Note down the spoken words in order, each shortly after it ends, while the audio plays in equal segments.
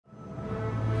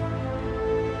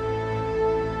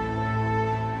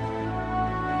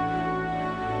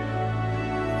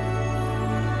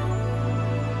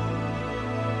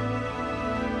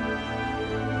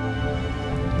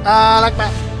Like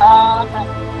that.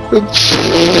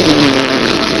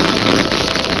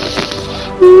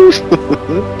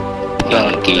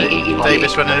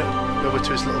 Davis running over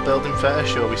to his little building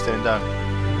fetish, or are we staying down?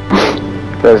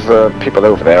 There's people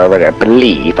over there already. I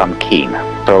believe I'm keen.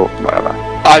 So whatever.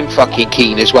 I'm fucking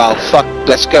keen as well. Fuck,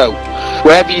 let's go.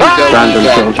 Wherever you go, Random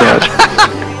you go.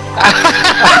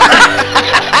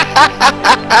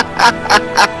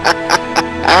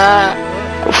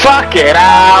 Fuck it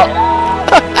out!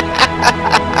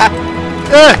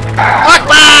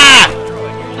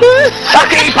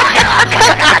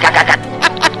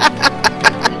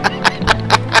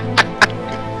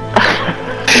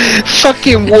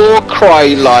 Fucking war cry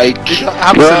like.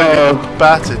 Absolutely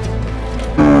battered.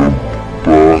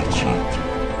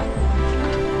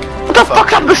 What the fuck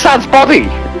happened to Sam's body?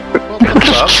 What the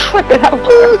fuck? Tripping out.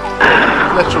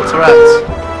 Literal Tourette's.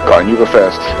 Go on, you go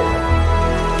first.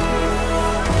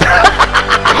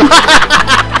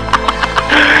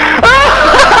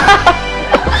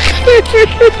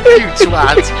 You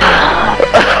twat.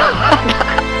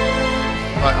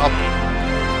 Right,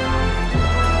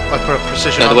 I'll put a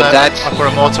precision on there. I'll put a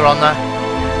mortar on there.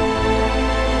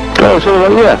 Oh, it's all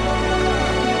right, yeah.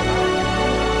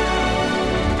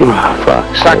 Oh, fuck.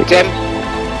 Cracked him.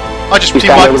 I just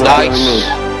team wiped. Nice.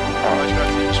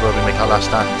 This is where we make our last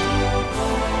stand.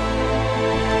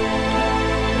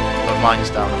 But mine's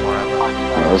down and wherever.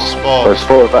 There's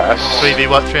four of us.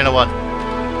 3v1, 3 and a 1.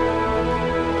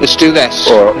 Let's do this.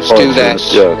 Let's do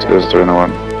this. Yeah, it's 3 and a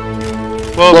 1.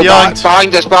 Well, behind.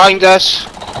 Behind us.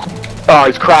 Oh,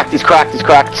 he's cracked.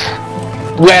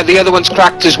 Yeah, the other one's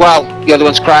cracked as well. The other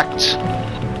one's cracked.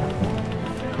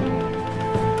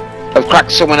 I've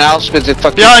cracked someone else with the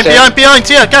fucking... Behind,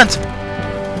 here, Canty!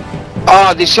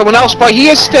 Oh, there's someone else by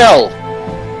here still!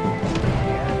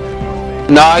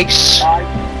 Nice!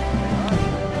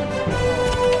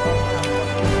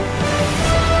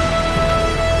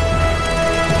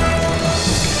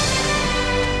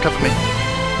 Cover me.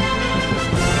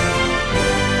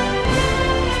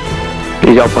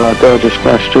 He's up on our door, just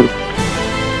smashed too.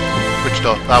 Which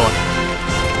door? That one.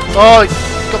 Oh, he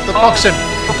got the boxing!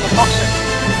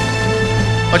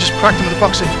 I just cracked him with the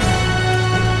boxing.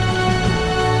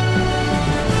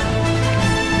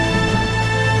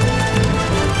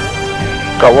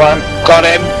 Got one. Got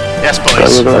him. Yes,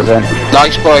 boys.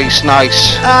 Nice, boys.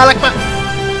 Nice. Like that.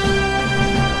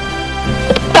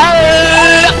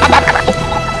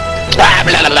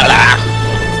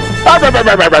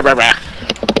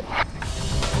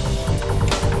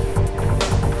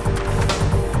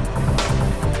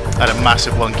 I had a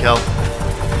massive 1 kill.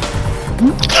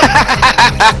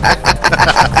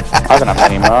 I don't have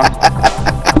any more.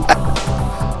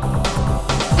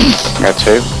 Got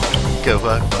 2. Good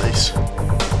work, boys.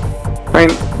 I mean,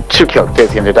 2 kills,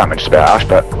 1,500 damage is a bit harsh,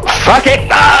 but fuck it!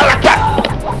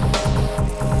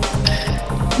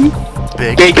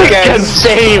 Big guns.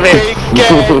 Save it!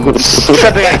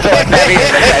 Something I thought maybe.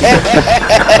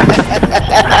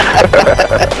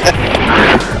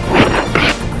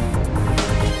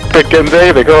 Big gun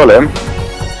Dave, they call him.